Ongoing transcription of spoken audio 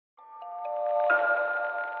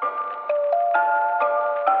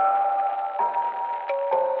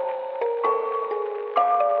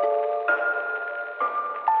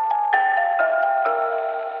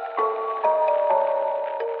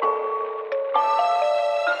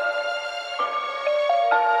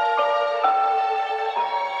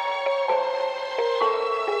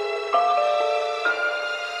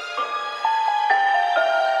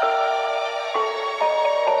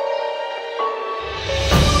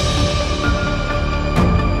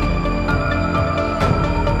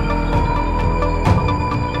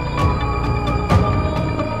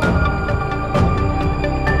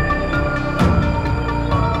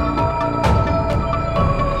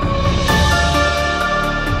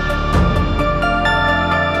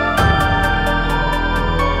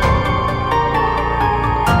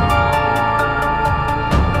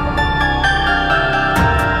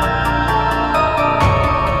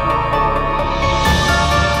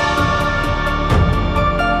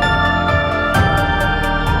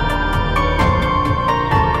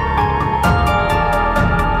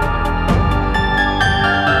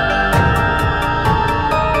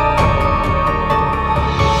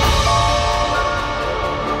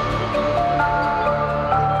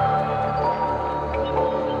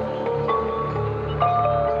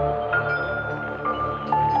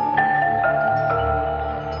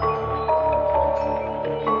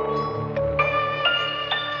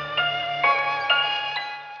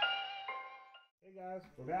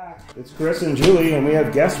It's Chris and Julie, and we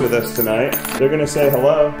have guests with us tonight. They're going to say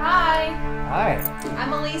hello. Hi. Hi.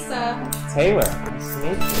 I'm Elisa. Taylor. Nice to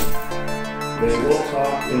meet you. They will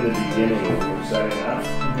talk in the beginning when we're setting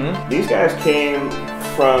up. These guys came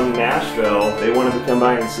from Nashville. They wanted to come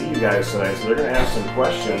by and see you guys tonight, so they're going to ask some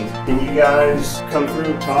questions. Can you guys come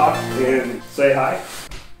through, talk, and say hi?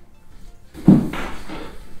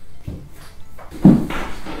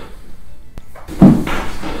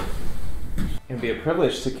 It'd be a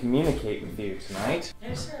privilege to communicate with you tonight. I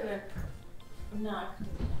just heard a knock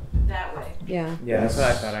that way. Yeah. Yeah, that's what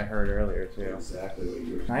I thought I heard earlier too. Exactly what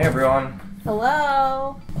you were saying. Hi everyone.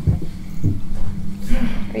 Hello.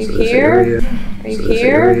 Are you here? Are you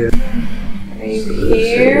here? Are you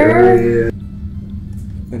here?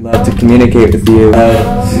 We'd love to communicate with you.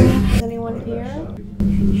 Is anyone here?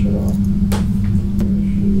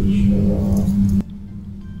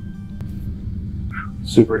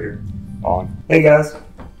 Super here. On. Hey guys.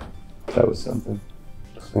 That was something.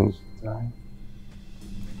 Things die.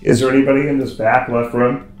 Is there anybody in this back left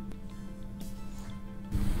room?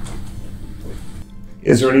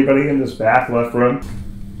 Is there anybody in this back left room?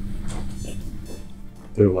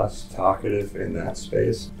 They're less talkative in that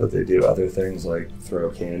space, but they do other things like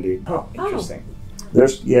throw candy. Oh, interesting.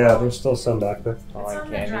 There's still some back there. It's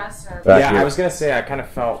on the dresser. Back Yeah, here. I was gonna say I kind of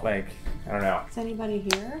felt like, I don't know. Is anybody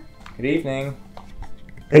here? Good evening.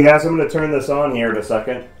 Hey guys, I'm gonna turn this on here in a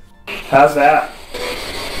second. How's that?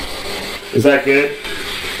 Is that good?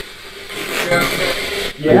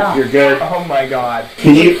 Yeah. You're good. Oh my god.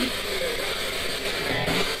 Can you?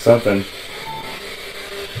 Something.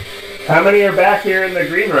 How many are back here in the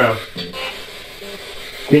green room?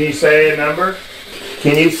 Can you say a number?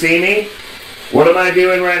 Can you see me? What am I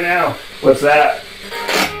doing right now? What's that?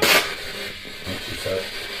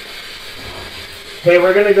 Hey,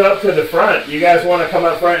 we're going to go up to the front. You guys want to come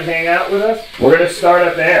up front and hang out with us? We're going to start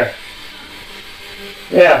up there.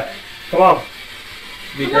 Yeah, come on.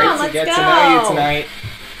 It'd be Come great on, to let's get go. to know you tonight.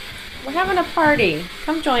 We're having a party.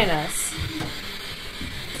 Come join us.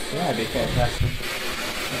 Yeah, it'd be fantastic.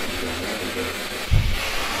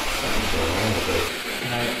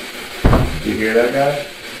 Did you hear that guy?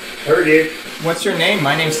 Heard you. What's your name?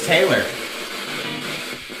 My name's Taylor.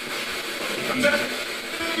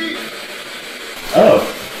 Oh,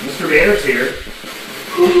 Mr. Banner's here.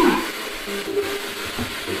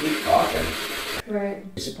 They keep talking. Right.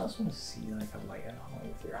 Is it possible to see like a light on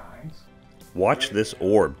with your eyes? Watch this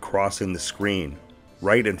orb crossing the screen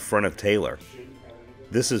right in front of Taylor.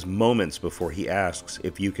 This is moments before he asks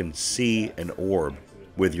if you can see an orb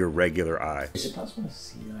with your regular eye. Is it possible to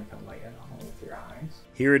see like a light on with your eyes?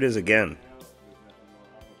 Here it is again.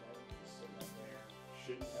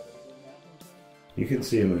 You can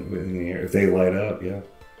see them in the air if they light up, yeah.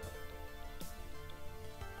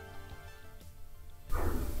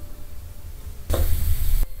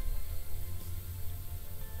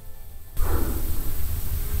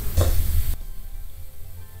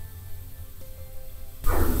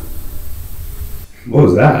 What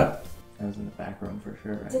was that? That was in the back room for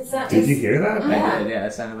sure, right? Did you hear that? Yeah. I did, yeah.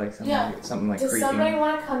 It sounded like something like Does creaking. somebody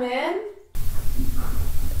want to come in?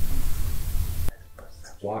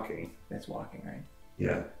 Walking. It's walking, right?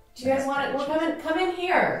 Yeah. Do you guys want to? Well, come in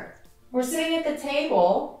here. We're sitting at the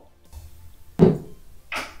table. That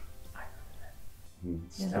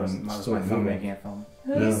was my phone making a phone.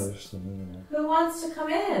 No, there's still moving there. Who wants to come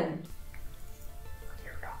in?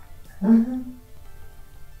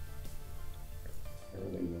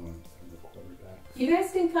 You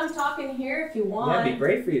guys can come talk in here if you want. Yeah, it'd be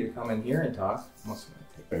great for you to come in here and talk.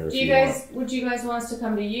 Would you guys want us to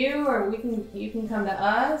come to you, or you can come to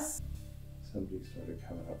us? Somebody started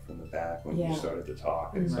coming up from the back when Yeah. you started to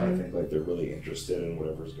talk, and so I think like they're really interested in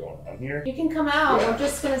whatever's going on here. You can come out. Yeah. We're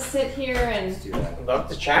just gonna sit here and. Let's do that. I'd love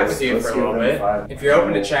to chat with you Let's for a give little them bit. 5 If you're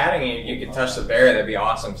open to chatting and you can touch the bear, that'd be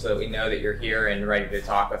awesome so that we know that you're here and ready to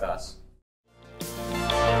talk with us.